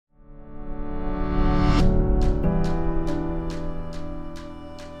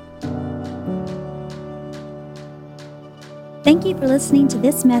Thank you for listening to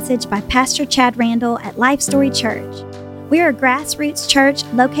this message by Pastor Chad Randall at Life Story Church. We are a grassroots church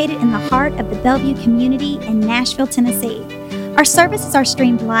located in the heart of the Bellevue community in Nashville, Tennessee. Our services are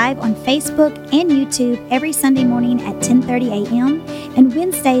streamed live on Facebook and YouTube every Sunday morning at 10:30 a.m. and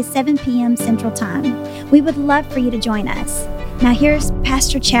Wednesdays 7 p.m. Central Time. We would love for you to join us. Now here's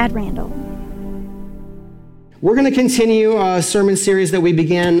Pastor Chad Randall. We're going to continue a sermon series that we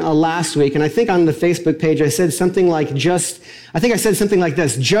began last week, and I think on the Facebook page I said something like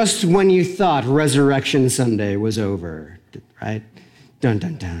this, just when you thought Resurrection Sunday was over, right? Dun,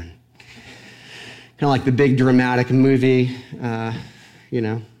 dun, dun. Kind of like the big dramatic movie,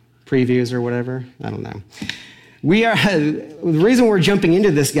 previews or whatever. I don't know. The reason we're jumping into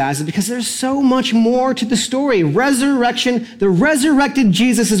this, guys, is because there's so much more to the story. Resurrection, the resurrected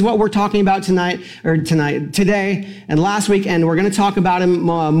Jesus is what we're talking about today, and last week, and we're going to talk about him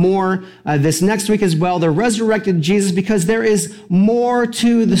more this next week as well. The resurrected Jesus, because there is more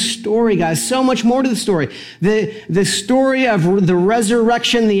to the story, guys. So much more to the story. The story of the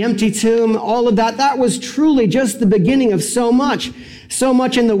resurrection, the empty tomb, all of that was truly just the beginning of so much. So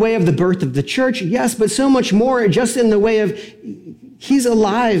much in the way of the birth of the church, yes, but so much more just in the way of he's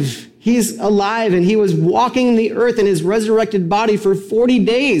alive. He's alive, and he was walking the earth in his resurrected body for 40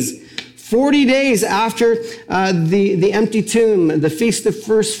 days. 40 days after the empty tomb, the Feast of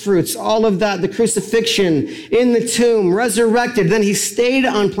First Fruits, all of that, the crucifixion in the tomb, resurrected. Then he stayed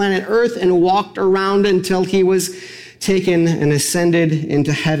on planet Earth and walked around until he was taken and ascended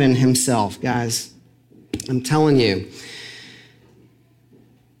into heaven himself. Guys, I'm telling you,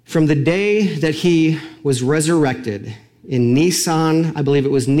 from the day that he was resurrected in Nisan, I believe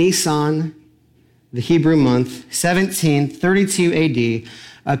it was Nisan, the Hebrew month, 1732 AD,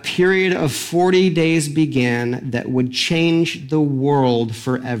 a period of 40 days began that would change the world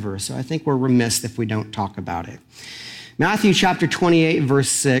forever. So I think we're remiss if we don't talk about it. Matthew chapter 28, verse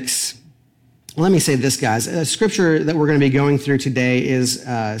 6. Let me say this, guys. A scripture that we're going to be going through today is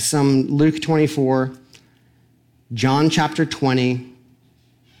some Luke 24, John chapter 20.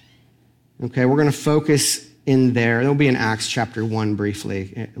 Okay, we're going to focus in there. There'll be in Acts chapter 1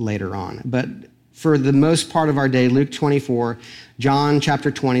 briefly later on. But for the most part of our day, Luke 24, John chapter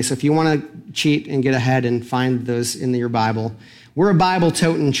 20. So if you want to cheat and get ahead and find those in your Bible, we're a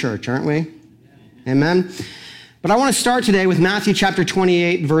Bible-toting church, aren't we? Amen? But I want to start today with Matthew chapter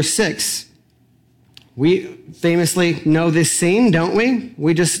 28, verse 6. We famously know this scene, don't we?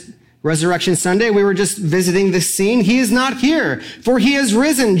 Resurrection Sunday, we were just visiting this scene. He is not here, for he has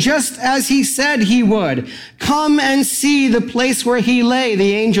risen, just as he said he would. Come and see the place where he lay.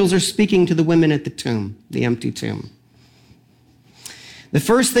 The angels are speaking to the women at the tomb, the empty tomb. The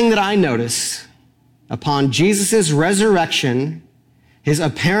first thing that I notice upon Jesus' resurrection, his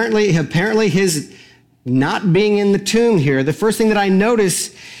apparently his not being in the tomb here, the first thing that I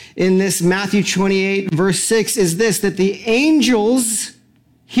notice in this Matthew 28, verse 6 is this, that the angels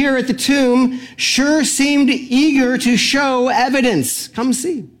here at the tomb sure seemed eager to show evidence. Come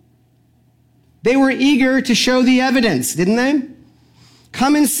see. They were eager to show the evidence, didn't they?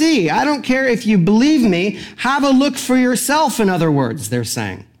 Come and see. I don't care if you believe me. Have a look for yourself, in other words, they're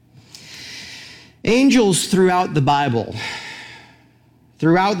saying. Angels throughout the Bible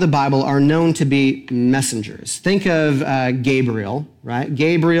are known to be messengers. Think of Gabriel, right?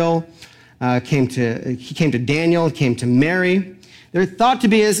 Gabriel came to Daniel, came to Mary. They're thought to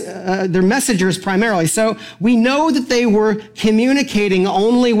be they're messengers primarily. So we know that they were communicating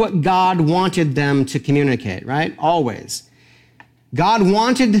only what God wanted them to communicate, right? Always. God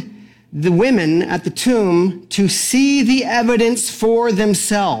wanted the women at the tomb to see the evidence for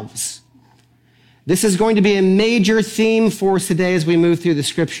themselves. This is going to be a major theme for us today as we move through the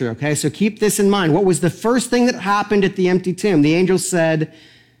scripture, okay? So keep this in mind. What was the first thing that happened at the empty tomb? The angel said,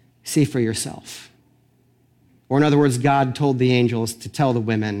 see for yourself. Or in other words, God told the angels to tell the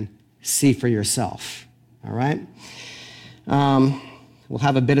women, see for yourself. All right? We'll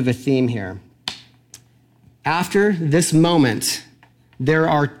have a bit of a theme here. After this moment, there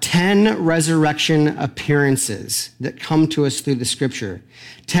are 10 resurrection appearances that come to us through the scripture.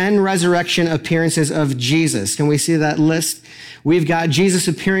 10 resurrection appearances of Jesus. Can we see that list? We've got Jesus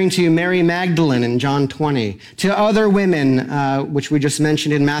appearing to Mary Magdalene in John 20, to other women, which we just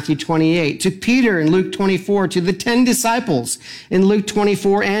mentioned in Matthew 28, to Peter in Luke 24, to the 10 disciples in Luke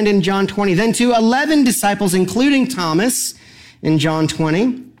 24 and in John 20, then to 11 disciples, including Thomas in John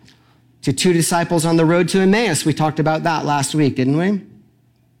 20, to 2 disciples on the road to Emmaus. We talked about that last week, didn't we?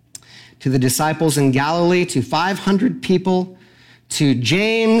 To the disciples in Galilee, to 500 people, to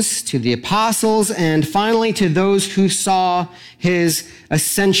James, to the apostles, and finally to those who saw his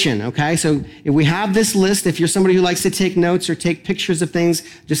ascension, okay? So if we have this list, if you're somebody who likes to take notes or take pictures of things,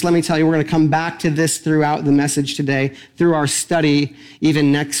 just let me tell you, we're going to come back to this throughout the message today, through our study,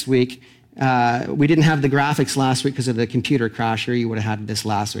 even next week. We didn't have the graphics last week because of the computer crash, or you would have had this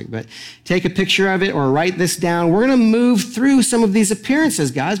last week. But take a picture of it or write this down. We're going to move through some of these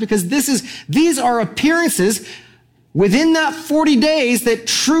appearances, guys, because these are appearances within that 40 days that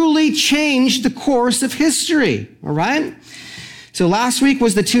truly changed the course of history, all right? So last week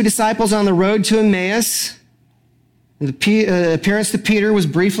was the two disciples on the road to Emmaus. The appearance to Peter was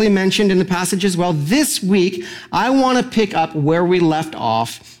briefly mentioned in the passage as well. This week, I want to pick up where we left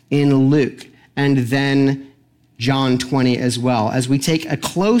off in Luke and then John 20 as well, as we take a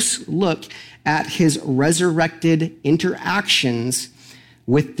close look at his resurrected interactions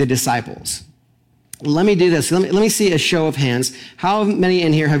with the disciples. Let me do this. Let me see a show of hands. How many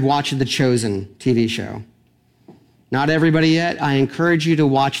in here have watched The Chosen TV show? Not everybody yet. I encourage you to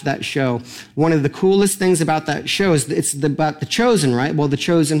watch that show. One of the coolest things about that show is it's about the chosen, right? Well, the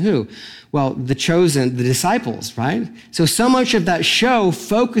chosen who? Well, the chosen, the disciples, right? So much of that show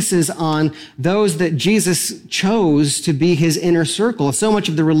focuses on those that Jesus chose to be his inner circle. So much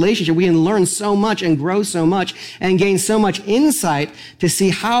of the relationship, we can learn so much and grow so much and gain so much insight to see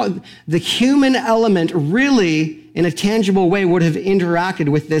how the human element really, in a tangible way, would have interacted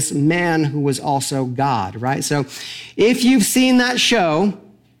with this man who was also God, right? So if you've seen that show,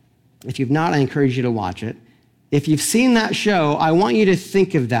 if you've not, I encourage you to watch it. If you've seen that show, I want you to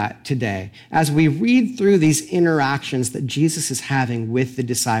think of that today as we read through these interactions that Jesus is having with the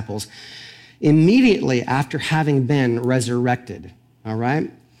disciples immediately after having been resurrected, all right?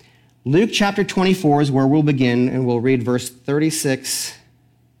 Luke chapter 24 is where we'll begin, and we'll read verse 36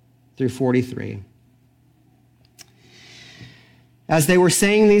 through 43. As they were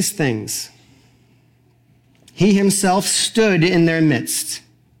saying these things, he himself stood in their midst.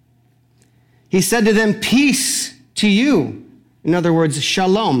 He said to them, "Peace to you." In other words,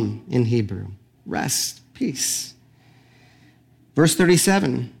 shalom in Hebrew. Rest, peace. Verse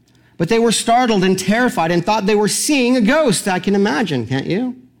 37. But they were startled and terrified and thought they were seeing a ghost. I can imagine, can't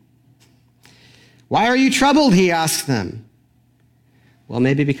you? "Why are you troubled?" he asked them. Well,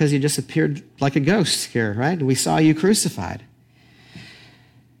 maybe because you just appeared like a ghost here, right? We saw you crucified.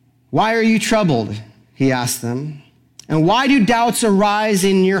 "Why are you troubled?" he asked them. "And why do doubts arise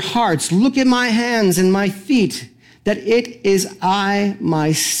in your hearts? Look at my hands and my feet, that it is I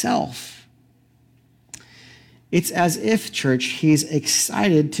myself." It's as if, church, he's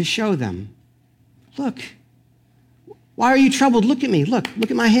excited to show them. Look, why are you troubled? Look at me. Look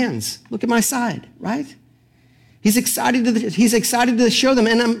at my hands. Look at my side, right? He's excited to show them,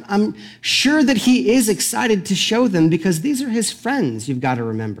 and I'm sure that he is excited to show them because these are his friends, you've got to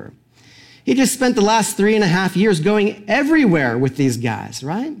remember. He just spent the last 3.5 years going everywhere with these guys,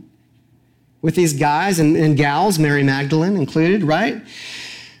 right? With these guys and gals, Mary Magdalene included, right?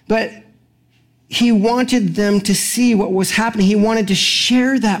 But he wanted them to see what was happening. He wanted to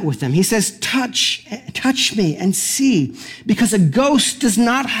share that with them. He says, touch me and see, because a ghost does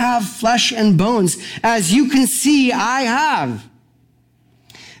not have flesh and bones. As you can see, I have.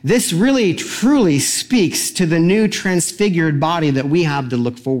 This really, truly speaks to the new transfigured body that we have to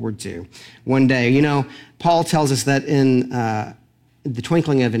look forward to one day. You know, Paul tells us that in the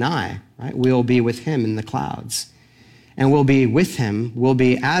twinkling of an eye, right, we'll be with him in the clouds. And we'll be with him, we'll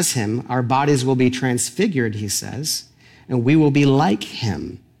be as him. Our bodies will be transfigured, he says, and we will be like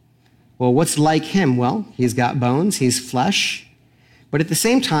him. Well, what's like him? Well, he's got bones, he's flesh, but at the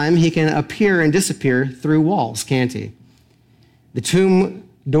same time, he can appear and disappear through walls, can't he? The tomb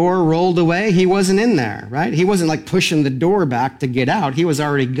door rolled away, he wasn't in there, right? He wasn't like pushing the door back to get out. He was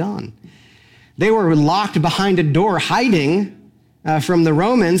already gone. They were locked behind a door, hiding from the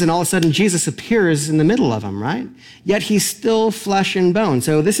Romans, and all of a sudden Jesus appears in the middle of them, right? Yet he's still flesh and bone.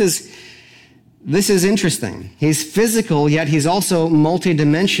 So this is interesting. He's physical, yet he's also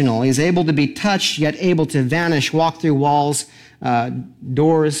multidimensional. He's able to be touched, yet able to vanish, walk through walls,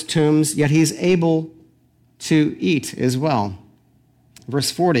 doors, tombs, yet he's able to eat as well.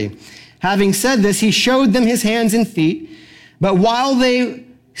 Verse 40, having said this, he showed them his hands and feet, but while they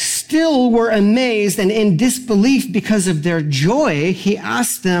still were amazed and in disbelief because of their joy, he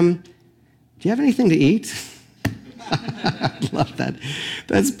asked them, "Do you have anything to eat?" I love that.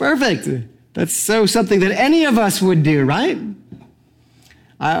 That's perfect. That's so something that any of us would do, right?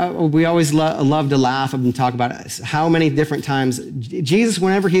 We always love to laugh and talk about how many different times Jesus,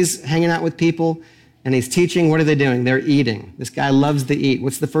 whenever he's hanging out with people, and he's teaching, what are they doing? They're eating. This guy loves to eat.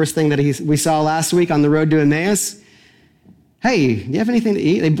 What's the first thing that we saw last week on the road to Emmaus? Hey, do you have anything to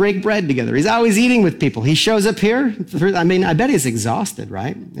eat? They break bread together. He's always eating with people. He shows up here. I mean, I bet he's exhausted,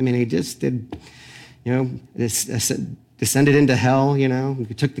 right? I mean, he just did, descended into hell,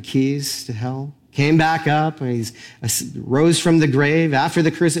 he took the keys to hell, came back up, and he's rose from the grave after the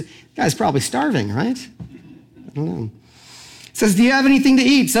crucifixion. The guy's probably starving, right? I don't know. It says, do you have anything to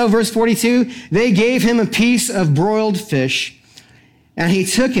eat? So verse 42, they gave him a piece of broiled fish, and he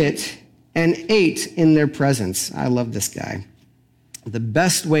took it and ate in their presence. I love this guy. The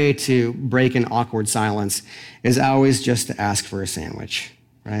best way to break an awkward silence is always just to ask for a sandwich,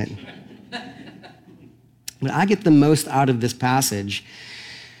 right? But I get the most out of this passage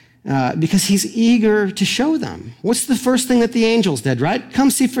because he's eager to show them. What's the first thing that the angels did, right?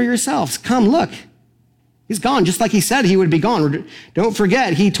 Come see for yourselves. Come, look. He's gone, just like he said he would be gone. Don't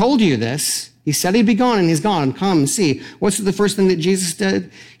forget, he told you this. He said he'd be gone, and he's gone. Come, see. What's the first thing that Jesus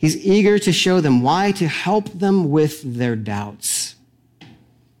did? He's eager to show them. Why? To help them with their doubts.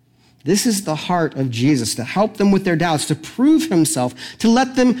 This is the heart of Jesus, to help them with their doubts, to prove himself, to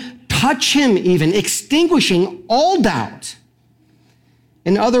let them touch him even, extinguishing all doubt.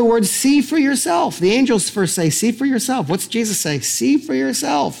 In other words, see for yourself. The angels first say, see for yourself. What's Jesus say? See for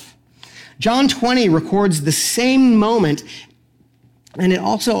yourself. John 20 records the same moment, and it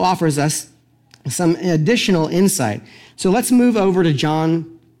also offers us some additional insight. So let's move over to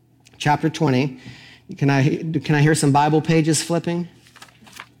John chapter 20. Can I hear some Bible pages flipping?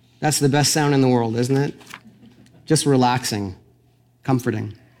 That's the best sound in the world, isn't it? Just relaxing,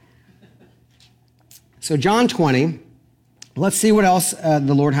 comforting. So John 20, let's see what else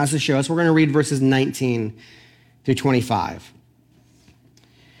the Lord has to show us. We're going to read verses 19 through 25.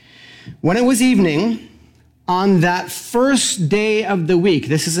 When it was evening, on that first day of the week,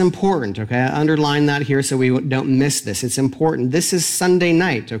 this is important, okay? I underline that here so we don't miss this. It's important. This is Sunday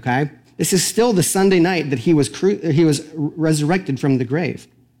night, okay? This is still the Sunday night that he was resurrected from the grave.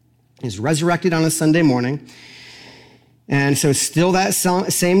 He's resurrected on a Sunday morning. And so still that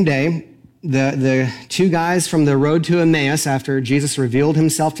same day, the two guys from the road to Emmaus, after Jesus revealed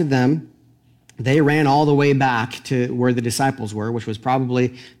himself to them, they ran all the way back to where the disciples were, which was probably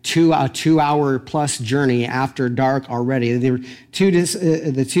a 2-hour plus journey after dark already.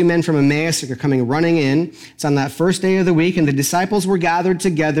 The two men from Emmaus are coming running in. It's on that first day of the week, and the disciples were gathered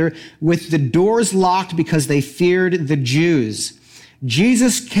together with the doors locked because they feared the Jews.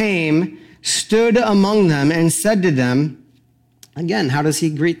 Jesus came, stood among them, and said to them, again, how does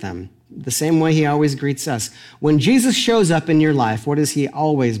he greet them? The same way he always greets us. When Jesus shows up in your life, what does he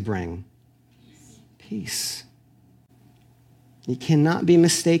always bring? Peace. You cannot be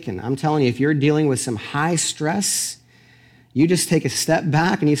mistaken. I'm telling you, if you're dealing with some high stress, you just take a step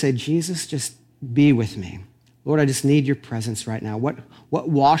back and you say, Jesus, just be with me. Lord, I just need your presence right now. What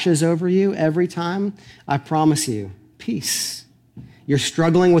washes over you every time? I promise you, peace. You're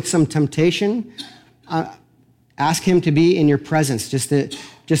struggling with some temptation, ask him to be in your presence, just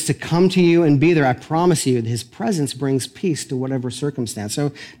to come to you and be there. I promise you, his presence brings peace to whatever circumstance.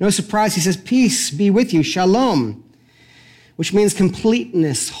 So no surprise, he says, peace be with you, shalom, which means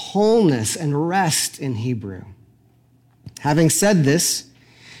completeness, wholeness, and rest in Hebrew. Having said this,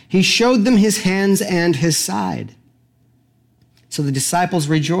 he showed them his hands and his side. So the disciples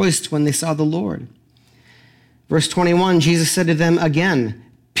rejoiced when they saw the Lord. Verse 21, Jesus said to them again,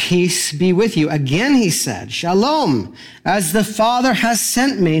 peace be with you. Again he said, shalom, as the Father has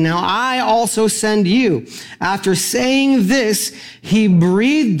sent me, now I also send you. After saying this, he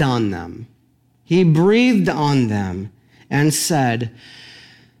breathed on them. He breathed on them and said,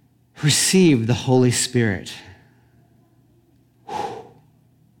 receive the Holy Spirit. Whew.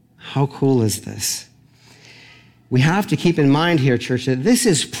 How cool is this? We have to keep in mind here, church, that this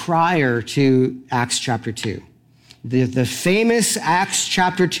is prior to Acts chapter 2. The famous Acts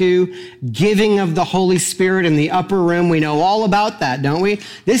chapter 2 giving of the Holy Spirit in the upper room. We know all about that, don't we?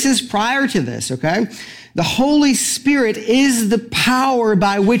 This is prior to this, okay? The Holy Spirit is the power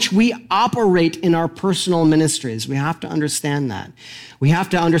by which we operate in our personal ministries. We have to understand that. We have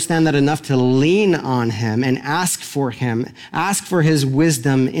to understand that enough to lean on him and ask for his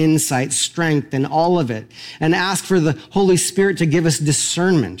wisdom, insight, strength, and all of it. And ask for the Holy Spirit to give us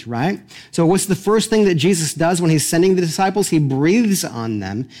discernment, right? So what's the first thing that Jesus does when he's sending the disciples? He breathes on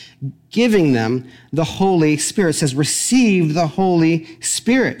them, giving them the Holy Spirit. It says, receive the Holy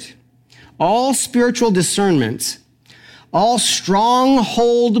Spirit. All spiritual discernment, all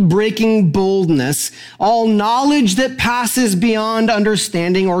stronghold-breaking boldness, all knowledge that passes beyond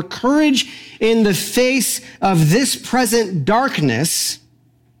understanding, or courage in the face of this present darkness,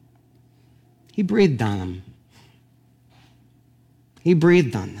 he breathed on them. He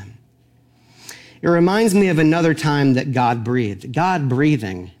breathed on them. it reminds me of another time that God breathed. God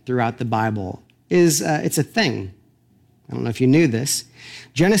breathing throughout the Bible it's a thing. I don't know if you knew this.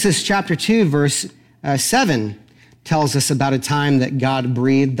 Genesis chapter 2, verse 7 tells us about a time that God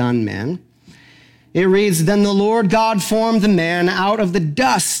breathed on man. It reads, "Then the Lord God formed the man out of the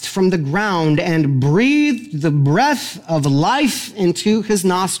dust from the ground and breathed the breath of life into his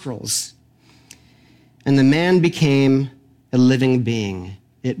nostrils. And the man became a living being.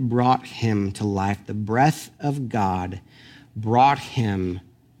 It brought him to life." The breath of God brought him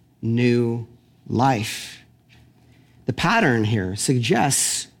new life. The pattern here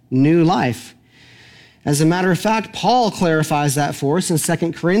suggests new life. As a matter of fact, Paul clarifies that for us in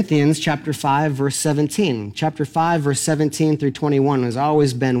 2 Corinthians chapter 5, verse 17. Chapter 5, verse 17 through 21 has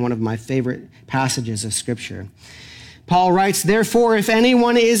always been one of my favorite passages of Scripture. Paul writes, "Therefore, if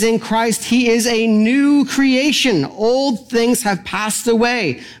anyone is in Christ, he is a new creation. Old things have passed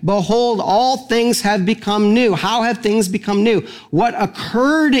away. Behold, all things have become new." How have things become new? What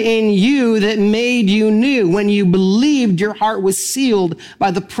occurred in you that made you new? When you believed, your heart was sealed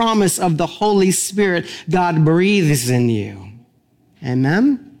by the promise of the Holy Spirit. God breathes in you.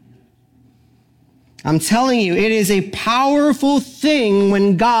 Amen? I'm telling you, it is a powerful thing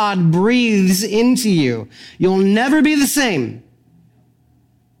when God breathes into you. You'll never be the same.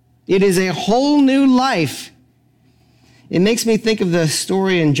 It is a whole new life. It makes me think of the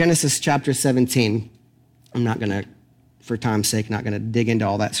story in Genesis chapter 17. I'm not going to, for time's sake, not going to dig into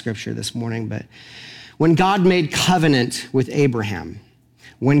all that scripture this morning, but when God made covenant with Abraham,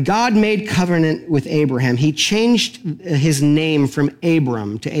 he changed his name from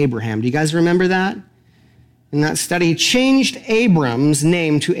Abram to Abraham. Do you guys remember that? In that study, he changed Abram's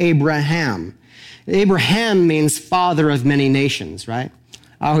name to Abraham. Abraham means father of many nations, right?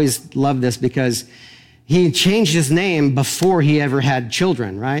 I always love this because he changed his name before he ever had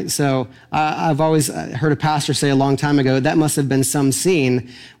children, right? So I've always heard a pastor say a long time ago, that must have been some scene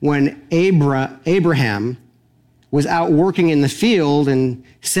when Abraham was out working in the field and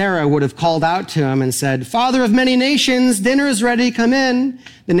Sarah would have called out to him and said, "Father of many nations, dinner is ready, come in."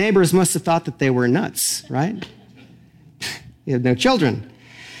 The neighbors must have thought that they were nuts, right? He had no children.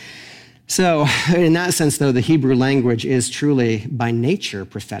 So in that sense, though, the Hebrew language is truly by nature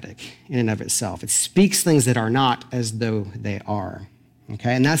prophetic in and of itself. It speaks things that are not as though they are,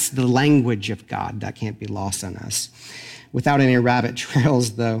 okay? And that's the language of God. That can't be lost on us. Without any rabbit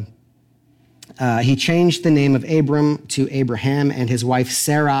trails, though, he changed the name of Abram to Abraham and his wife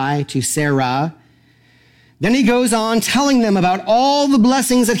Sarai to Sarah. Then he goes on telling them about all the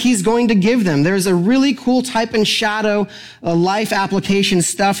blessings that he's going to give them. There's a really cool type and shadow life application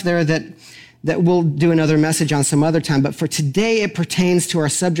stuff there that we'll do another message on some other time. But for today, it pertains to our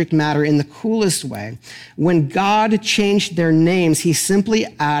subject matter in the coolest way. When God changed their names, he simply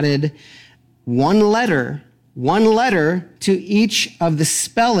added one letter to each of the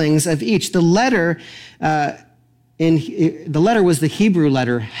spellings of each. The letter was the Hebrew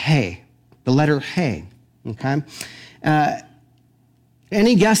letter He, the letter He, okay?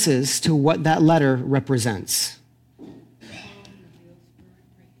 Any guesses to what that letter represents?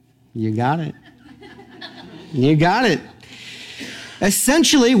 You got it. You got it.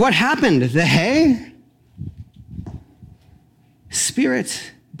 Essentially, what happened? The He,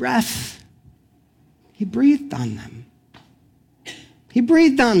 spirit, breath, he breathed on them. He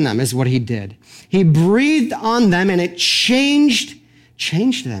breathed on them is what he did. He breathed on them and it changed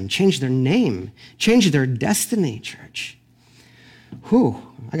them, changed their name, changed their destiny, church. Whew,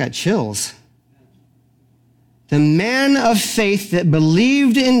 I got chills. The man of faith that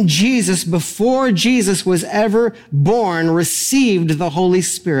believed in Jesus before Jesus was ever born received the Holy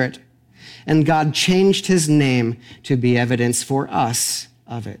Spirit, and God changed his name to be evidence for us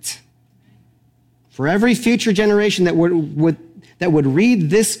of it. For every future generation that would read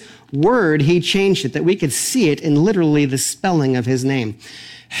this word, he changed it, that we could see it in literally the spelling of his name.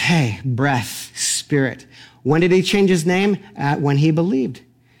 Hey, breath, spirit. When did he change his name? When he believed.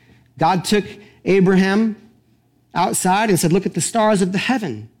 God took Abraham outside and said, "Look at the stars of the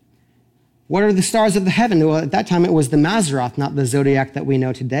heaven." What are the stars of the heaven? Well, at that time, it was the Mazzaroth, not the zodiac that we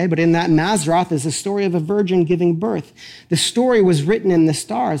know today. But in that Mazzaroth is the story of a virgin giving birth. The story was written in the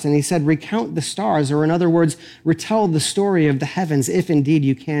stars, and he said, recount the stars, or in other words, retell the story of the heavens, if indeed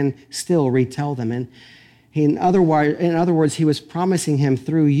you can still retell them. And in other words, he was promising him,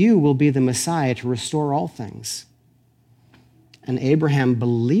 through you will be the Messiah to restore all things. And Abraham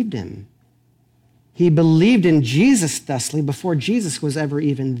believed him. He believed in Jesus thusly before Jesus was ever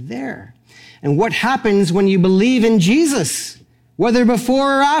even there. And what happens when you believe in Jesus, whether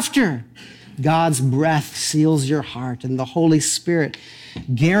before or after? God's breath seals your heart, and the Holy Spirit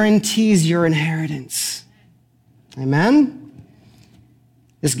guarantees your inheritance. Amen?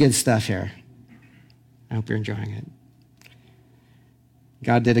 It's good stuff here. I hope you're enjoying it.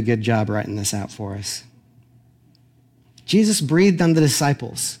 God did a good job writing this out for us. Jesus breathed on the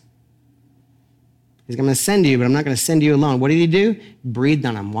disciples. He's going to send you, but I'm not going to send you alone. What did he do? Breathed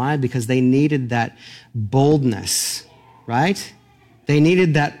on them. Why? Because they needed that boldness, right? They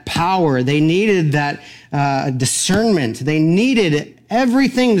needed that power. They needed that discernment. They needed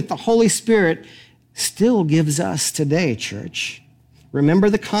everything that the Holy Spirit still gives us today, church. Remember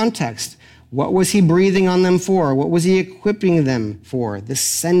the context. What was he breathing on them for? What was he equipping them for? The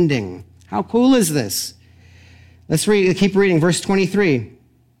sending. How cool is this? Let's keep reading verse 23.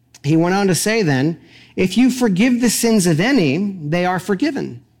 He went on to say then, if you forgive the sins of any, they are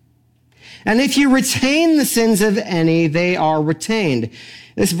forgiven. And if you retain the sins of any, they are retained.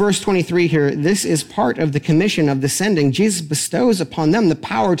 This verse 23 here, this is part of the commission of the sending. Jesus bestows upon them the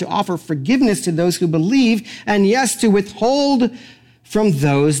power to offer forgiveness to those who believe, and yes, to withhold from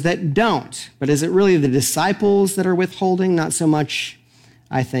those that don't. But is it really the disciples that are withholding? Not so much,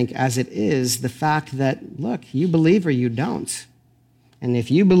 I think, as it is the fact that, look, you believe or you don't. And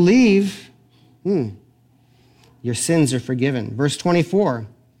if you believe, your sins are forgiven. Verse 24.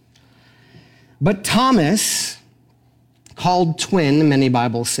 But Thomas, called twin, many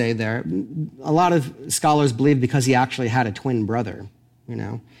Bibles say there. A lot of scholars believe because he actually had a twin brother,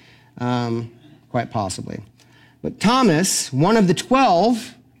 quite possibly. But Thomas, one of the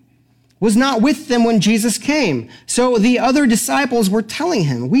 12, was not with them when Jesus came. So the other disciples were telling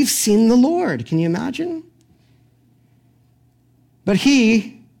him, we've seen the Lord. Can you imagine? But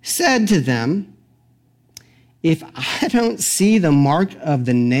he said to them, if I don't see the mark of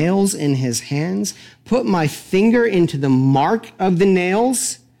the nails in his hands, put my finger into the mark of the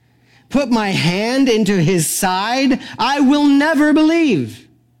nails, put my hand into his side, I will never believe.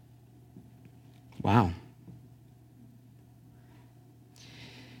 Wow.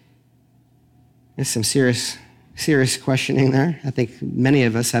 There's some serious questioning there. I think many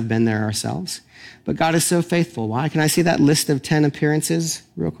of us have been there ourselves. But God is so faithful. Why? Can I see that list of 10 appearances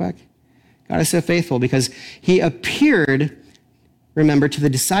real quick? God is so faithful because he appeared, remember, to the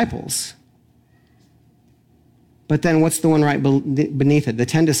disciples. But then what's the one right beneath it? The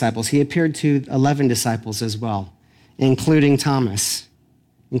 10 disciples. He appeared to 11 disciples as well, including Thomas.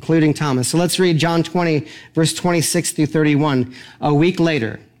 So let's read John 20, verse 26 through 31. A week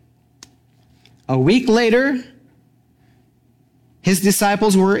later, his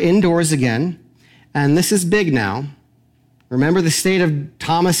disciples were indoors again, and this is big now. Remember the state of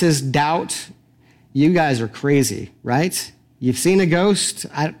Thomas's doubt? You guys are crazy, right? You've seen a ghost?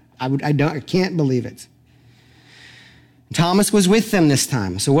 I can't believe it. Thomas was with them this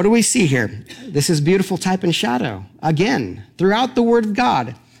time. So what do we see here? This is beautiful type and shadow. Again, throughout the Word of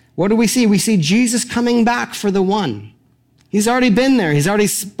God, what do we see? We see Jesus coming back for the one. He's already been there. He's already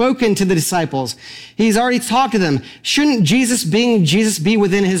spoken to the disciples. He's already talked to them. Shouldn't Jesus, being Jesus, be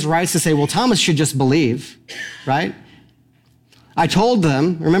within his rights to say, well, Thomas should just believe, right? I told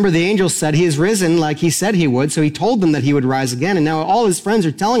them, remember the angel said he is risen like he said he would, so he told them that he would rise again, and now all his friends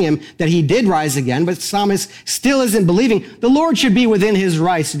are telling him that he did rise again, but Thomas still isn't believing. The Lord should be within his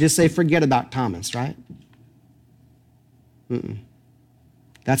rights to just say, forget about Thomas, right?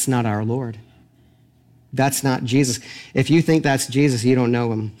 That's not our Lord. That's not Jesus. If you think that's Jesus, you don't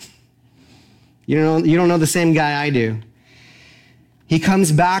know him. You don't know the same guy I do. He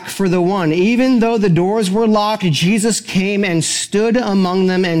comes back for the one. Even though the doors were locked, Jesus came and stood among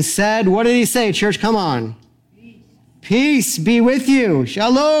them and said, what did he say, church? Come on. Peace be with you.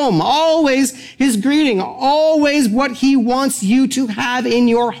 Shalom. Always his greeting. Always what he wants you to have in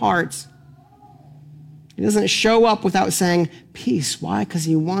your heart. He doesn't show up without saying peace. Why? Because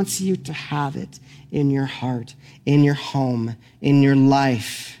he wants you to have it in your heart, in your home, in your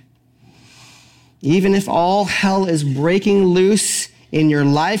life. Even if all hell is breaking loose in your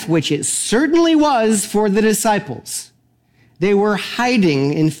life, which it certainly was for the disciples. They were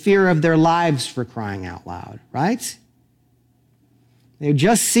hiding in fear of their lives, for crying out loud, right? They'd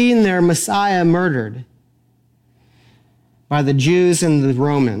just seen their Messiah murdered by the Jews and the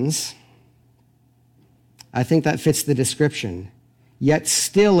Romans. I think that fits the description. Yet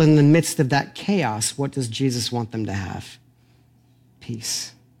still in the midst of that chaos, what does Jesus want them to have?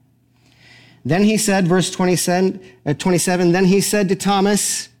 Peace. Then he said, verse 27, then he said to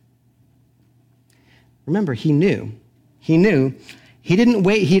Thomas, remember, he knew. He didn't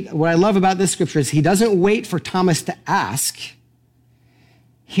wait. What I love about this scripture is he doesn't wait for Thomas to ask.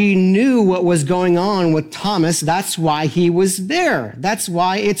 He knew what was going on with Thomas. That's why he was there. That's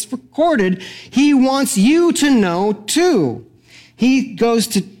why it's recorded. He wants you to know too. He goes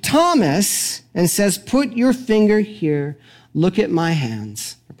to Thomas and says, put your finger here. Look at my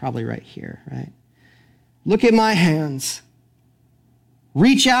hands. They're probably right here, right? Look at my hands.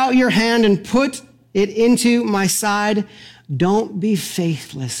 Reach out your hand and put it into my side. Don't be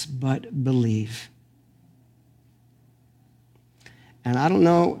faithless, but believe. And I don't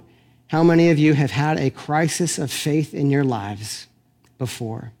know how many of you have had a crisis of faith in your lives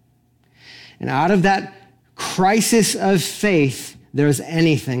before. And out of that crisis of faith, there's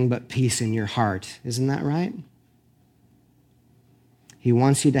anything but peace in your heart. Isn't that right? He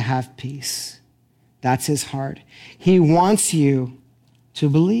wants you to have peace. That's his heart. He wants you to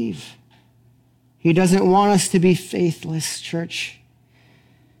believe. He doesn't want us to be faithless, church.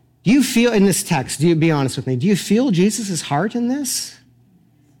 Do you feel in this text, be honest with me, do you feel Jesus' heart in this?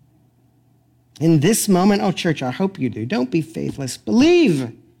 In this moment, oh church, I hope you do. Don't be faithless.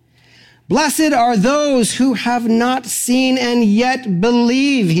 Believe. Blessed are those who have not seen and yet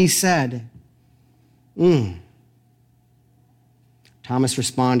believe, he said. Thomas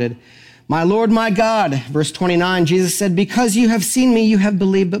responded, my Lord, my God. Verse 29, Jesus said, because you have seen me, you have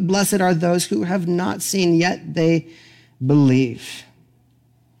believed, but blessed are those who have not seen, yet they believe.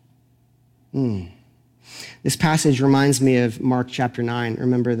 This passage reminds me of Mark chapter 9.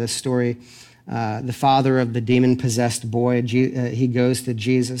 Remember the story? The father of the demon-possessed boy, he goes to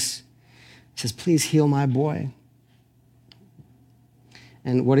Jesus. He says, please heal my boy.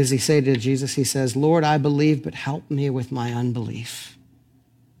 And what does he say to Jesus? He says, Lord, I believe, but help me with my unbelief.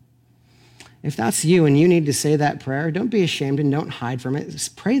 If that's you and you need to say that prayer, don't be ashamed and don't hide from it.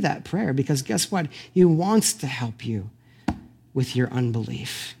 Just pray that prayer, because guess what? He wants to help you with your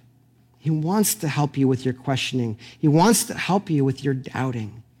unbelief. He wants to help you with your questioning. He wants to help you with your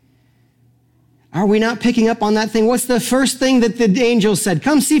doubting. Are we not picking up on that thing? What's the first thing that the angel said?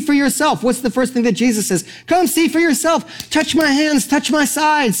 Come see for yourself. What's the first thing that Jesus says? Come see for yourself. Touch my hands, touch my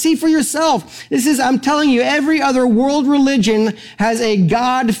side, see for yourself. I'm telling you, every other world religion has a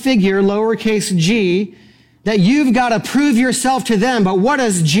God figure, lowercase g, that you've got to prove yourself to them. But what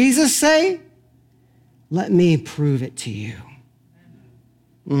does Jesus say? Let me prove it to you.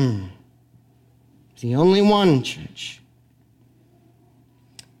 It's the only one, church.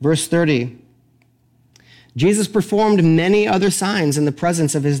 Verse 30. Jesus performed many other signs in the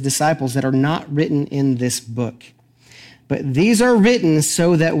presence of his disciples that are not written in this book. But these are written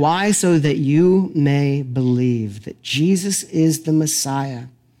so that, why? So that you may believe that Jesus is the Messiah,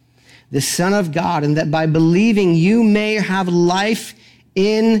 the Son of God, and that by believing you may have life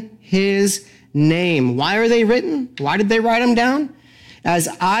in his name. Why are they written? Why did they write them down? As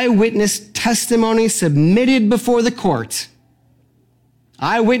eyewitness testimony submitted before the court.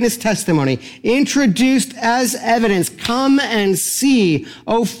 Eyewitness testimony introduced as evidence. Come and see.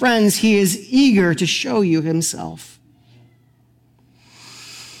 Oh, friends, he is eager to show you himself.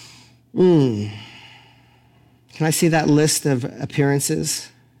 Can I see that list of appearances,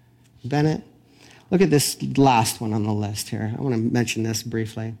 Bennett? Look at this last one on the list here. I want to mention this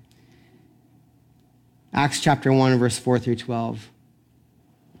briefly. Acts chapter 1, verse 4 through 12.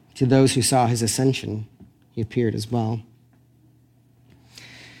 To those who saw his ascension, he appeared as well.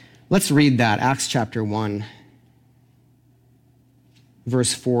 Let's read that, Acts chapter 1,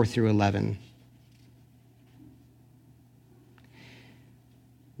 verse 4 through 11.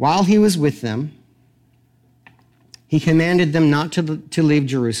 While he was with them, he commanded them not to leave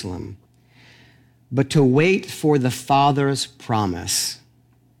Jerusalem, but to wait for the Father's promise,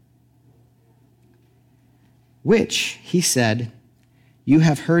 which, he said, you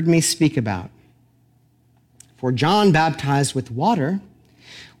have heard me speak about. For John baptized with water,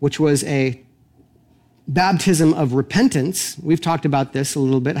 which was a baptism of repentance. We've talked about this a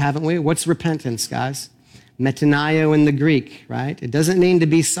little bit, haven't we? What's repentance, guys? Metanoia in the Greek, right? It doesn't mean to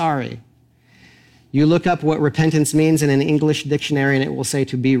be sorry. You look up what repentance means in an English dictionary and it will say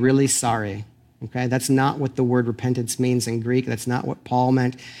to be really sorry, okay? That's not what the word repentance means in Greek. That's not what Paul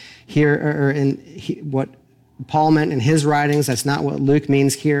meant here, or what Paul meant in his writings. That's not what Luke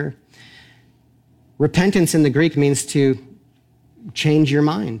means here. Repentance in the Greek means to change your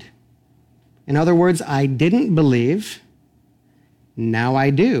mind. In other words, I didn't believe, now I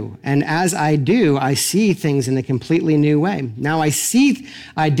do. And as I do, I see things in a completely new way. Now I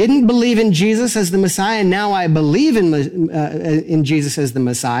didn't believe in Jesus as the Messiah, now I believe in Jesus as the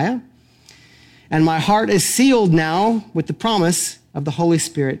Messiah. And my heart is sealed now with the promise of the Holy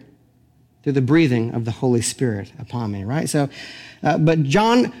Spirit through the breathing of the Holy Spirit upon me, right? So, but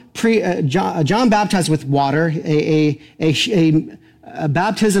John baptized with water, a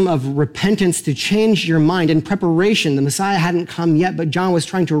baptism of repentance to change your mind in preparation. The Messiah hadn't come yet, but John was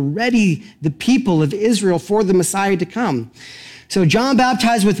trying to ready the people of Israel for the Messiah to come. So John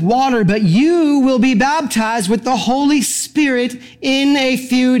baptized with water, but you will be baptized with the Holy Spirit in a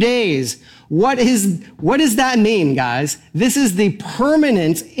few days. What does that mean, guys? This is the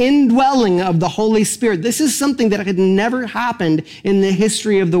permanent indwelling of the Holy Spirit. This is something that had never happened in the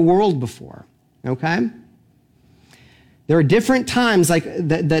history of the world before, okay? There are different times like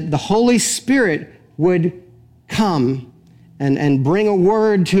that the Holy Spirit would come and bring a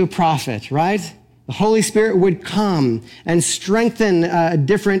word to a prophet, right? The Holy Spirit would come and strengthen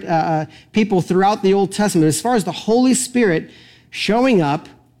different people throughout the Old Testament. As far as the Holy Spirit showing up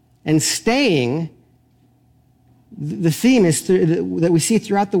and staying, the theme is that we see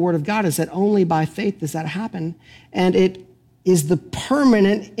throughout the Word of God is that only by faith does that happen. And it is the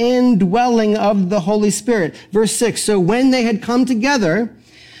permanent indwelling of the Holy Spirit. Verse 6, so when they had come together,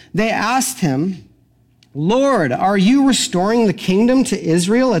 they asked him, Lord, are you restoring the kingdom to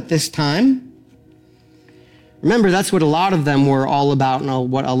Israel at this time? Remember, that's what a lot of them were all about,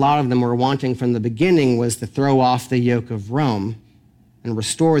 and what a lot of them were wanting from the beginning was to throw off the yoke of Rome and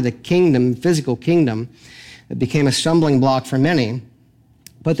restore the kingdom, physical kingdom, that became a stumbling block for many.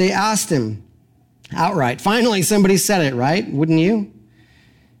 But they asked him outright. Finally, somebody said it, right? Wouldn't you?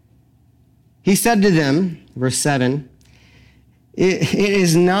 He said to them, verse 7, it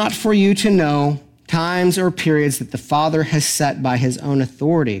is not for you to know times or periods that the Father has set by his own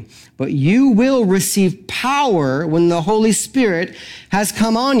authority, but you will receive power when the Holy Spirit has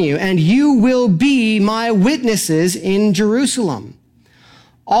come on you, and you will be my witnesses in Jerusalem,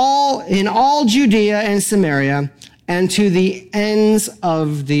 in all Judea and Samaria, and to the ends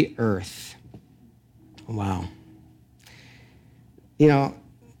of the earth. Wow. You know,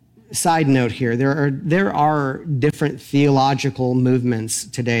 side note here, there are different theological movements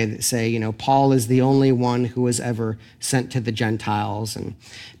today that say, you know, Paul is the only one who was ever sent to the Gentiles, and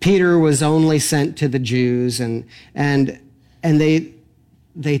Peter was only sent to the Jews, and they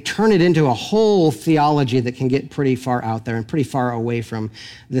turn it into a whole theology that can get pretty far out there and pretty far away from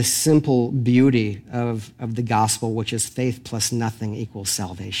the simple beauty of the gospel, which is faith plus nothing equals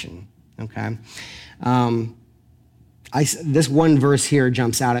salvation, okay? This one verse here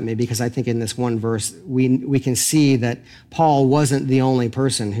jumps out at me because I think in this one verse, we can see that Paul wasn't the only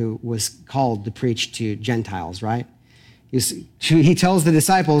person who was called to preach to Gentiles, right? He tells the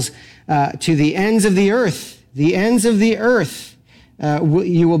disciples, to the ends of the earth,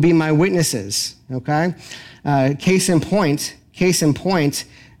 you will be my witnesses, okay? Case in point,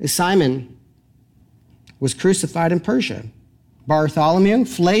 Simon was crucified in Persia. Bartholomew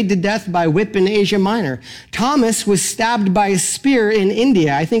flayed to death by whip in Asia Minor. Thomas was stabbed by a spear in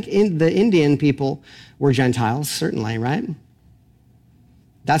India. I think the Indian people were Gentiles, certainly, right?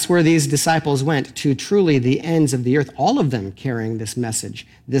 That's where these disciples went, to truly the ends of the earth, all of them carrying this message,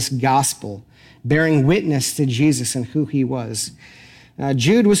 this gospel, bearing witness to Jesus and who he was.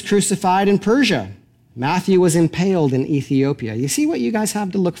 Jude was crucified in Persia. Matthew was impaled in Ethiopia. You see what you guys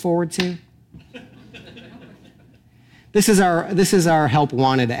have to look forward to? This is our help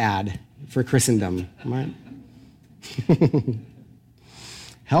wanted ad for Christendom, right?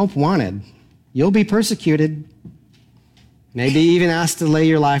 Help wanted. You'll be persecuted. Maybe even asked to lay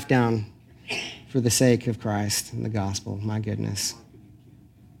your life down for the sake of Christ and the gospel. My goodness.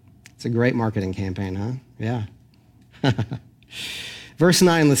 It's a great marketing campaign, huh? Yeah. Verse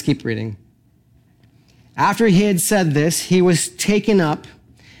 9, let's keep reading. After he had said this, he was taken up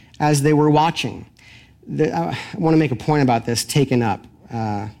as they were watching. I want to make a point about this, taken up.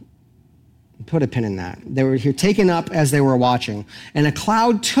 Put a pin in that. They were here taken up as they were watching, and a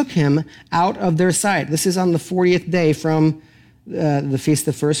cloud took him out of their sight. This is on the 40th day from the Feast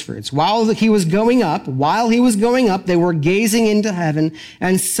of First Fruits. While he was going up, they were gazing into heaven,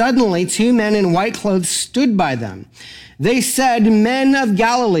 and suddenly 2 men in white clothes stood by them. They said, "Men of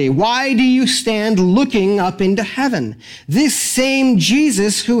Galilee, why do you stand looking up into heaven? This same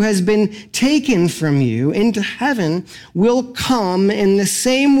Jesus who has been taken from you into heaven will come in the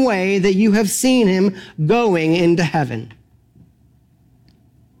same way that you have seen him going into heaven."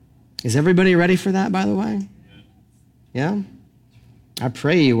 Is everybody ready for that, by the way? Yeah? I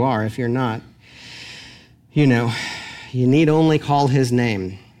pray you are. If you're not, you need only call his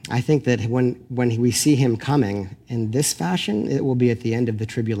name. I think that when we see him coming in this fashion, it will be at the end of the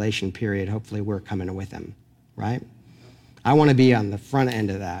tribulation period. Hopefully we're coming with him, right? I want to be on the front end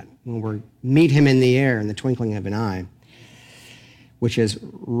of that when we meet him in the air in the twinkling of an eye, which is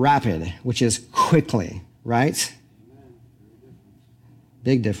rapid, which is quickly, right?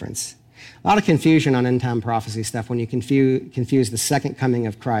 Big difference. A lot of confusion on end-time prophecy stuff when you confuse the second coming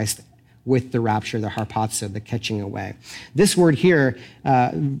of Christ with the rapture, the harpazo, the catching away. This word here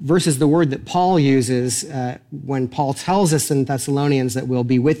versus the word that Paul uses when Paul tells us in Thessalonians that we'll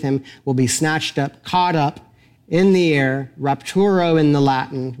be with him, we'll be snatched up, caught up in the air, rapturo in the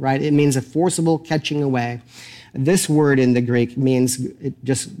Latin, right? It means a forcible catching away. This word in the Greek means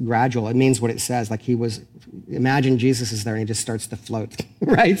just gradual. It means what it says, like imagine Jesus is there and he just starts to float,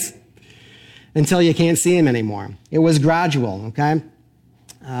 right? Until you can't see him anymore. It was gradual, okay?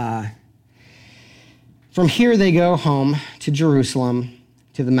 From here they go home to Jerusalem,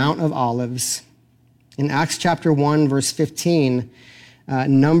 to the Mount of Olives. In Acts chapter 1, verse 15,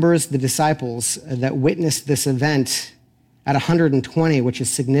 numbers the disciples that witnessed this event at 120, which is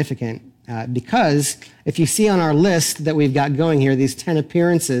significant because if you see on our list that we've got going here, these 10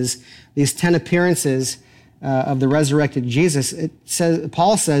 appearances of the resurrected Jesus,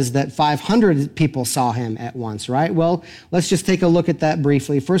 Paul says that 500 people saw him at once, right? Well, let's just take a look at that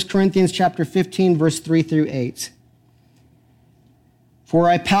briefly. 1 Corinthians chapter 15, verse 3 through 8. For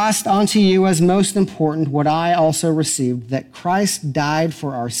I passed on to you as most important what I also received, that Christ died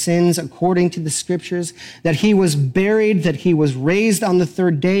for our sins according to the Scriptures, that he was buried, that he was raised on the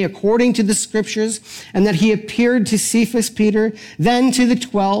third day according to the Scriptures, and that he appeared to Cephas, Peter, then to the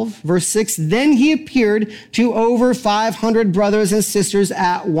 12, verse 6, then he appeared to over 500 brothers and sisters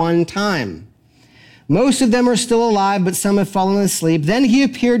at one time. Most of them are still alive, but some have fallen asleep. Then he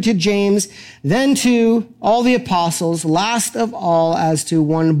appeared to James, then to all the apostles. Last of all, as to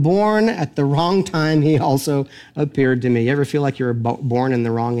one born at the wrong time, he also appeared to me. You ever feel like you were born in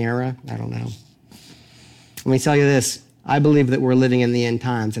the wrong era? I don't know. Let me tell you this. I believe that we're living in the end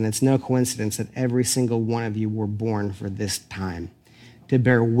times, and it's no coincidence that every single one of you were born for this time, to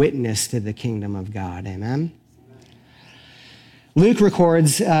bear witness to the kingdom of God. Amen? Luke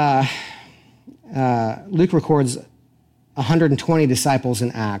records 120 disciples in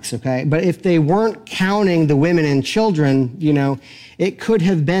Acts, okay? But if they weren't counting the women and children, it could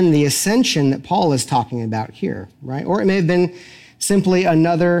have been the ascension that Paul is talking about here, right? Or it may have been simply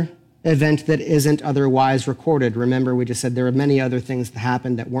another event that isn't otherwise recorded. Remember, we just said there are many other things that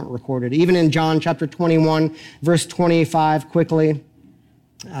happened that weren't recorded. Even in John chapter 21, verse 25, quickly,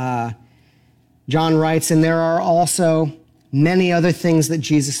 John writes, and there are also many other things that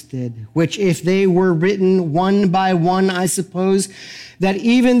Jesus did, which if they were written one by one, I suppose that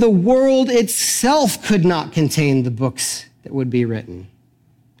even the world itself could not contain the books that would be written.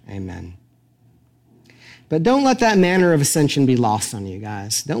 Amen. But don't let that manner of ascension be lost on you,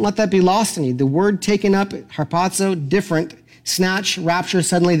 guys. Don't let that be lost on you. The word taken up, harpazo, different, snatch, rapture,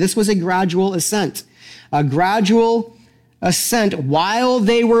 suddenly. This was a gradual ascent. A gradual ascent while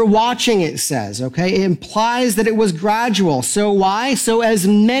they were watching, it says, okay? It implies that it was gradual. So why? So as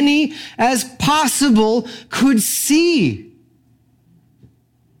many as possible could see.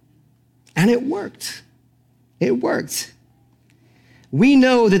 And it worked. It worked. We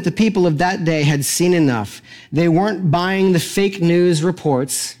know that the people of that day had seen enough. They weren't buying the fake news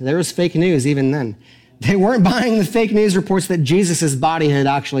reports. There was fake news even then. They weren't buying the fake news reports that Jesus' body had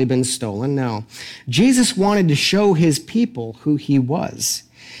actually been stolen. No. Jesus wanted to show his people who he was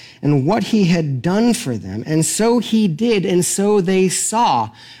and what he had done for them. And so he did, and so they saw.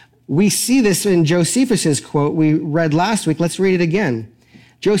 We see this in Josephus' quote we read last week. Let's read it again.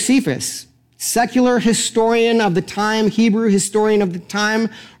 Josephus, secular historian of the time, Hebrew historian of the time,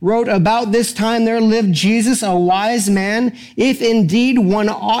 wrote, about this time there lived Jesus, a wise man, if indeed one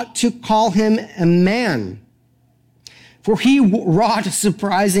ought to call him a man. For he wrought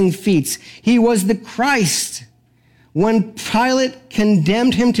surprising feats. He was the Christ. When Pilate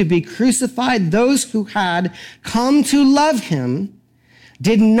condemned him to be crucified, those who had come to love him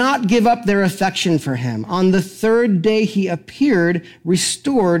did not give up their affection for him. On the third day he appeared,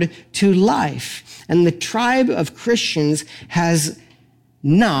 restored to life. And the tribe of Christians has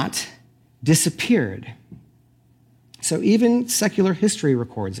not disappeared. So even secular history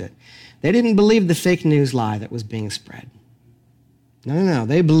records it. They didn't believe the fake news lie that was being spread. No.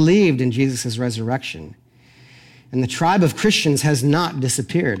 They believed in Jesus' resurrection. And the tribe of Christians has not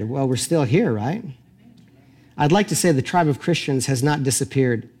disappeared. Well, we're still here, right? I'd like to say the tribe of Christians has not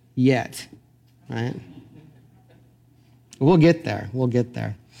disappeared yet, right? We'll get there.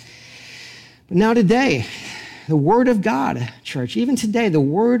 But now today, the Word of God, church, even today, the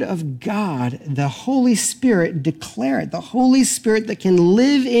Word of God, the Holy Spirit, declare it. The Holy Spirit that can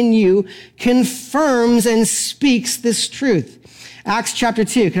live in you confirms and speaks this truth. Acts chapter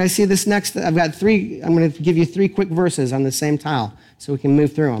 2. Can I see this next? I'm going to give you 3 quick verses on the same tile so we can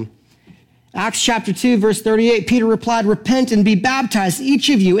move through them. Acts chapter 2, verse 38, Peter replied, repent and be baptized, each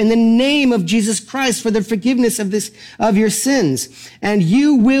of you, in the name of Jesus Christ for the forgiveness of your sins. And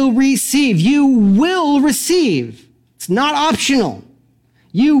you will receive. It's not optional.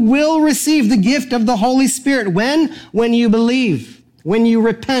 You will receive the gift of the Holy Spirit. When? When you believe, when you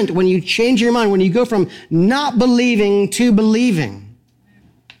repent, when you change your mind, when you go from not believing to believing.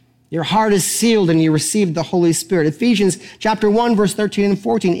 Your heart is sealed and you receive the Holy Spirit. Ephesians chapter 1, verse 13 and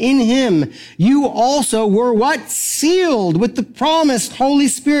 14. In him, you also were what? Sealed with the promised Holy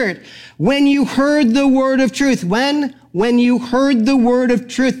Spirit when you heard the word of truth. When? When you heard the word of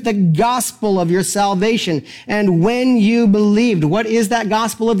truth, the gospel of your salvation. And when you believed. What is that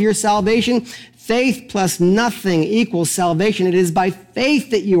gospel of your salvation? Faith plus nothing equals salvation. It is by faith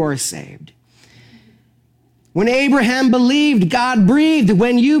that you are saved. When Abraham believed, God breathed.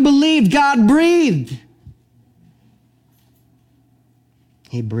 When you believed, God breathed.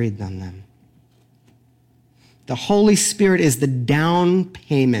 He breathed on them. The Holy Spirit is the down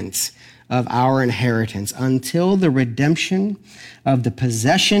payment of our inheritance until the redemption of the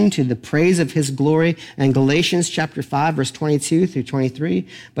possession to the praise of his glory. And Galatians chapter 5, verse 22 through 23.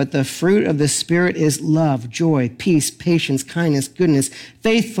 But the fruit of the Spirit is love, joy, peace, patience, kindness, goodness,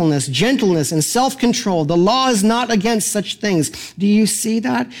 faithfulness, gentleness, and self-control. The law is not against such things. Do you see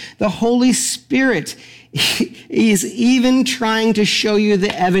that? The Holy Spirit is even trying to show you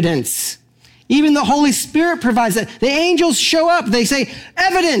the evidence. Even the Holy Spirit provides that. The angels show up. They say,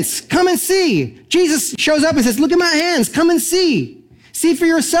 evidence, come and see. Jesus shows up and says, look at my hands, come and see. See for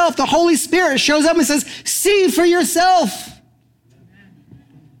yourself. The Holy Spirit shows up and says, see for yourself.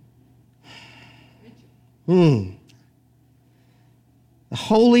 The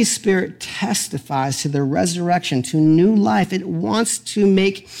Holy Spirit testifies to the resurrection, to new life. It wants to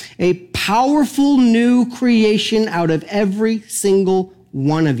make a powerful new creation out of every single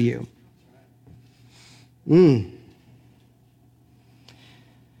one of you.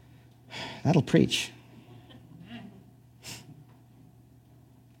 That'll preach.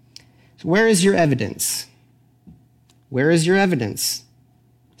 So where is your evidence? Where is your evidence?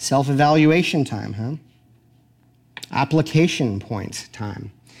 Self-evaluation time, huh? Application point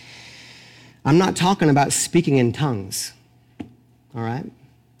time. I'm not talking about speaking in tongues, all right?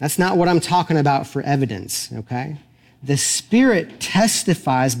 That's not what I'm talking about for evidence, okay? The Spirit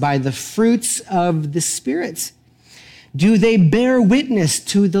testifies by the fruits of the Spirit. Do they bear witness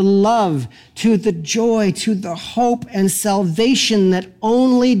to the love, to the joy, to the hope and salvation that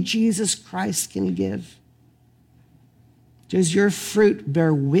only Jesus Christ can give? Does your fruit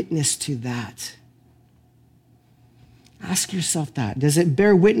bear witness to that? Ask yourself that. Does it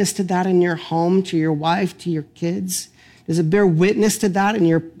bear witness to that in your home, to your wife, to your kids? Does it bear witness to that in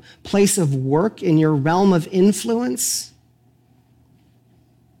your place of work, in your realm of influence?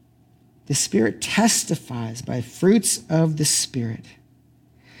 The Spirit testifies by fruits of the Spirit.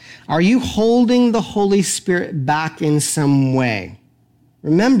 Are you holding the Holy Spirit back in some way?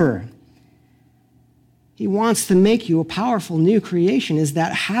 Remember, He wants to make you a powerful new creation. Is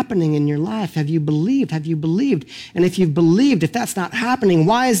that happening in your life? Have you believed? Have you believed? And if you've believed, if that's not happening,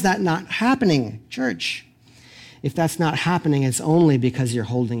 why is that not happening, church? If that's not happening, it's only because you're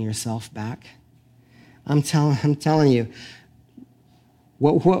holding yourself back. I'm telling you,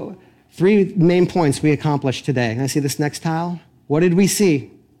 what 3 main points we accomplished today. Can I see this next tile? What did we see?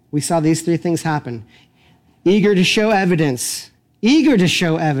 We saw these 3 things happen. Eager to show evidence. Eager to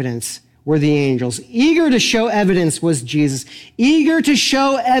show evidence were the angels. Eager to show evidence was Jesus. Eager to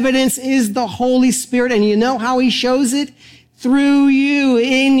show evidence is the Holy Spirit. And you know how He shows it? Through you,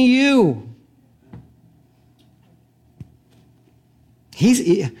 in you.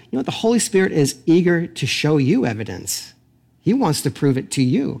 You know what? The Holy Spirit is eager to show you evidence. He wants to prove it to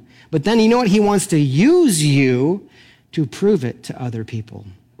you. But then you know what? He wants to use you to prove it to other people.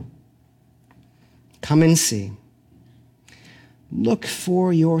 Come and see. Look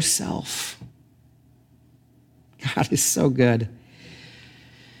for yourself. God is so good.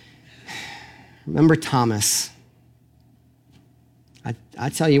 Remember Thomas. I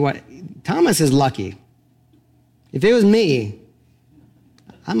tell you what, Thomas is lucky. If it was me,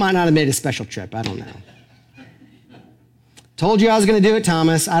 I might not have made a special trip. I don't know. Told you I was going to do it,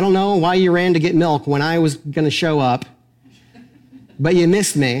 Thomas. I don't know why you ran to get milk when I was going to show up, but you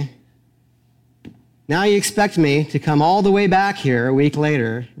missed me. Now you expect me to come all the way back here a week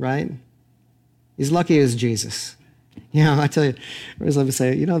later, right? He's lucky as Jesus. You know, I tell you, I always love to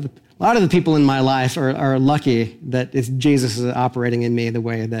say, you know, a lot of the people in my life are lucky that it's Jesus is operating in me the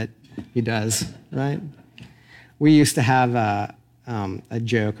way that He does, right? We used to have a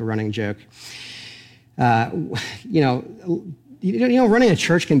running joke. You know, running a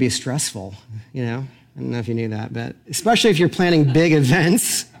church can be stressful, I don't know if you knew that, but especially if you're planning big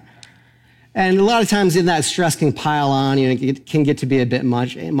events. And a lot of times in that stress can pile on, it can get to be a bit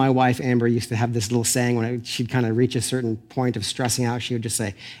much. My wife, Amber, used to have this little saying when she'd kind of reach a certain point of stressing out, she would just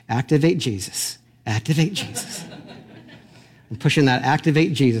say, activate Jesus, activate Jesus. And pushing that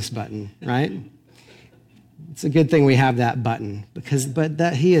activate Jesus button, right? It's a good thing we have that button but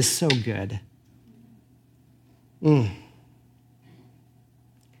that he is so good.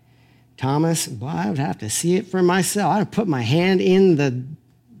 Thomas, well, I would have to see it for myself. I would put my hand in the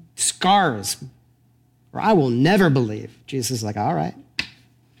scars, or I will never believe. Jesus is like, all right.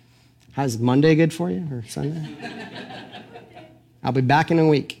 How's Monday good for you, or Sunday? I'll be back in a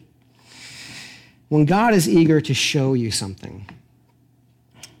week. When God is eager to show you something,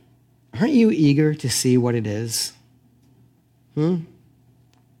 aren't you eager to see what it is?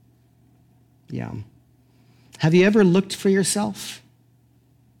 Yeah. Have you ever looked for yourself?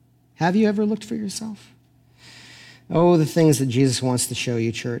 Have you ever looked for yourself? Oh, the things that Jesus wants to show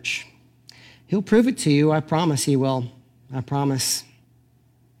you, church. He'll prove it to you. I promise he will. I promise.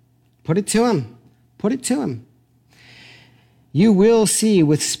 Put it to him. Put it to him. You will see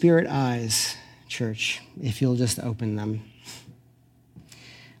with spirit eyes, church, if you'll just open them.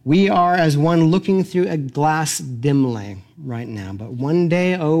 We are as one looking through a glass dimly right now, but one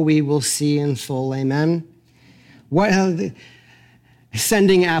day, we will see in full. Amen.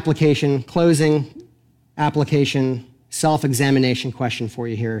 Sending application, closing application, self-examination question for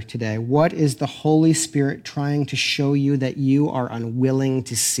you here today. What is the Holy Spirit trying to show you that you are unwilling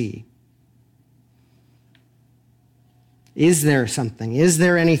to see? Is there something? Is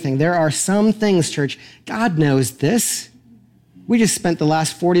there anything? There are some things, church. God knows this. We just spent the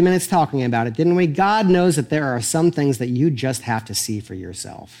last 40 minutes talking about it, didn't we? God knows that there are some things that you just have to see for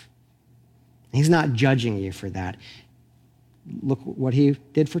yourself. He's not judging you for that. Look what he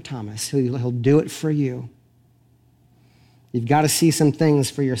did for Thomas. He'll do it for you. You've got to see some things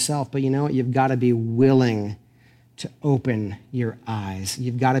for yourself, but you know what? You've got to be willing to open your eyes.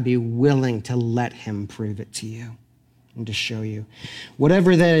 You've got to be willing to let him prove it to you and to show you.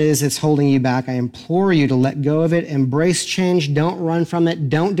 Whatever that is that's holding you back, I implore you to let go of it. Embrace change. Don't run from it.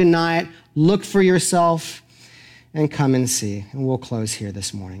 Don't deny it. Look for yourself and come and see. And we'll close here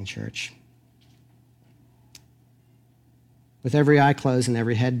this morning, church. With every eye closed and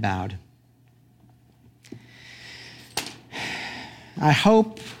every head bowed. I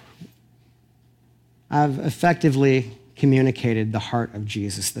hope I've effectively communicated the heart of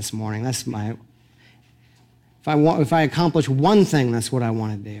Jesus this morning. That's if I accomplish one thing, that's what I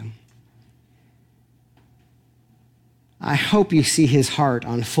want to do. I hope you see his heart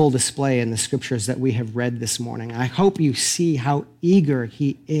on full display in the scriptures that we have read this morning. I hope you see how eager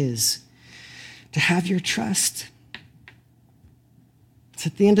he is to have your trust.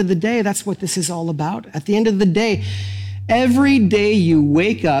 At the end of the day, that's what this is all about. At the end of the day, every day you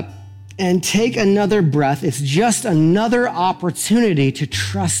wake up and take another breath, it's just another opportunity to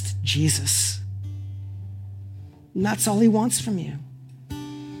trust Jesus. And that's all he wants from you.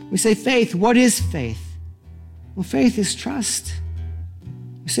 We say, faith, what is faith? Well, faith is trust.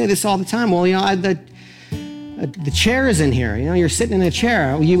 We say this all the time. Well, the chair is in here. You're sitting in a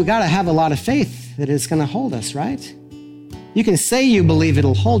chair. You got to have a lot of faith that it's going to hold us, right? You can say you believe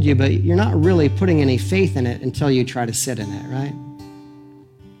it'll hold you, but you're not really putting any faith in it until you try to sit in it, right?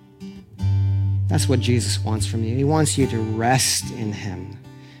 That's what Jesus wants from you. He wants you to rest in him.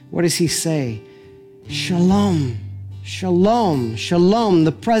 What does he say? Shalom, shalom, shalom.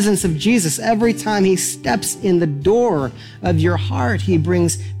 The presence of Jesus. Every time he steps in the door of your heart, he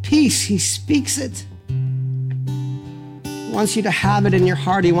brings peace. He speaks it. He wants you to have it in your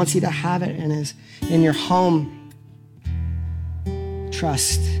heart. He wants you to have it in your home.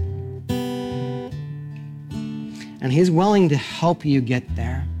 Trust. And he's willing to help you get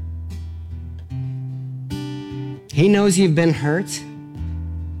there. He knows you've been hurt.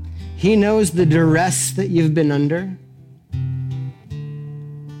 He knows the duress that you've been under.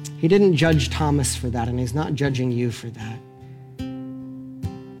 He didn't judge Thomas for that, and he's not judging you for that.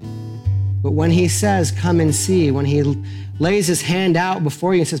 But when he says, come and see, when he lays his hand out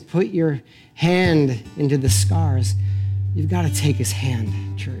before you and says, put your hand into the scars, you've got to take his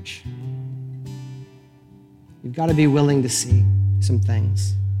hand, church. You've got to be willing to see some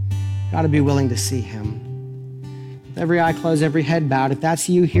things. You've got to be willing to see him. With every eye closed, every head bowed, if that's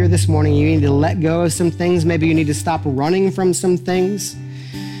you here this morning, you need to let go of some things. Maybe you need to stop running from some things.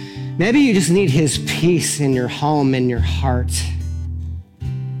 Maybe you just need his peace in your home, in your heart.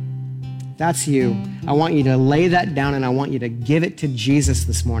 If that's you, I want you to lay that down and I want you to give it to Jesus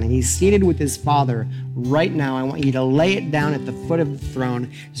this morning. He's seated with his Father right now. I want you to lay it down at the foot of the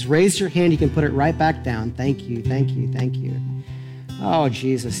throne. Just raise your hand. You can put it right back down. Thank you, thank you, thank you. Oh,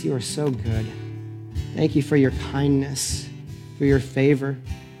 Jesus, you are so good. Thank you for your kindness, for your favor,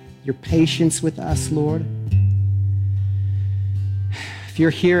 your patience with us, Lord. If you're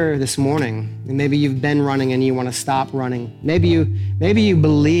here this morning, and maybe you've been running and you want to stop running, maybe you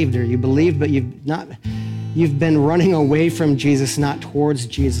believed but you've been running away from Jesus, not towards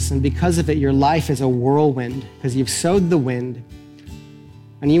Jesus, and because of it, your life is a whirlwind because you've sowed the wind,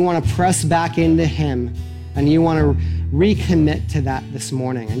 and you want to press back into him, and you want to recommit to that this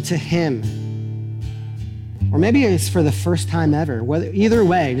morning and to him. Or maybe it's for the first time ever. Either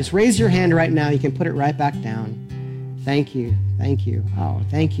way, just raise your hand right now. You can put it right back down. Thank you. Thank you. Oh,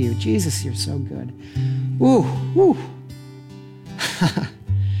 thank you. Jesus, you're so good. Ooh, ooh.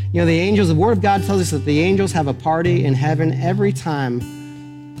 The angels, the Word of God tells us that the angels have a party in heaven every time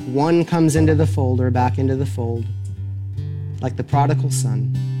one comes into the fold or back into the fold, like the prodigal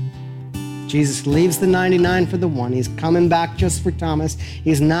son. Jesus leaves the 99 for the one. He's coming back just for Thomas.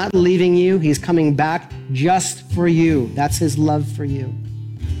 He's not leaving you. He's coming back just for you. That's his love for you.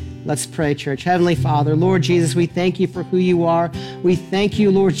 Let's pray, church. Heavenly Father, Lord Jesus, we thank you for who you are. We thank you,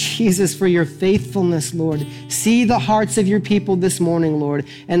 Lord Jesus, for your faithfulness, Lord. See the hearts of your people this morning, Lord,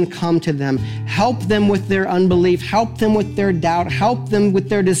 and come to them. Help them with their unbelief. Help them with their doubt. Help them with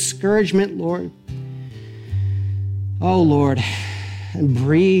their discouragement, Lord. Oh, Lord, and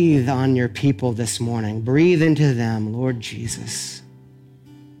breathe on your people this morning. Breathe into them, Lord Jesus.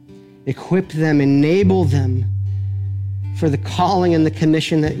 Equip them, enable them for the calling and the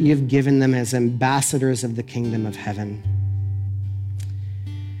commission that you've given them as ambassadors of the kingdom of heaven.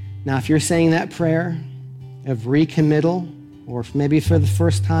 Now, if you're saying that prayer of recommittal, or maybe for the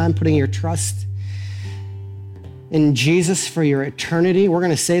first time putting your trust in Jesus for your eternity, we're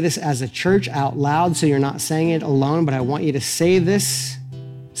going to say this as a church out loud, so you're not saying it alone, but I want you to say this,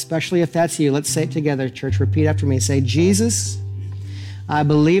 especially if that's you. Let's say it together, church. Repeat after me. Say, Jesus, I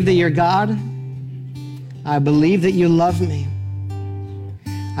believe that you're God. I believe that you love me.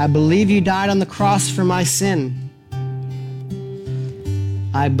 I believe you died on the cross for my sin.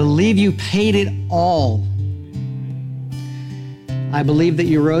 I believe you paid it all. I believe that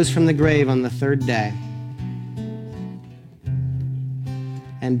you rose from the grave on the third day.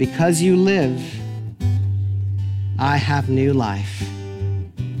 And because you live, I have new life.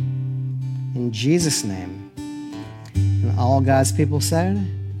 In Jesus' name. And all God's people said,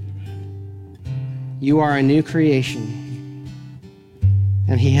 you are a new creation,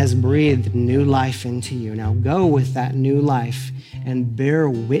 and he has breathed new life into you. Now go with that new life and bear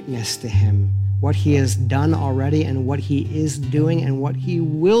witness to him, what he has done already and what he is doing and what he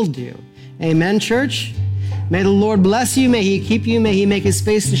will do. Amen, church? May the Lord bless you. May he keep you. May he make his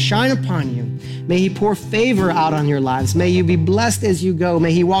face to shine upon you. May he pour favor out on your lives. May you be blessed as you go.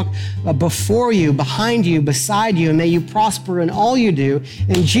 May he walk before you, behind you, beside you, and may you prosper in all you do.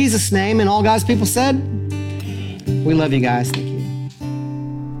 In Jesus' name, and all God's people said, we love you guys. Thank you.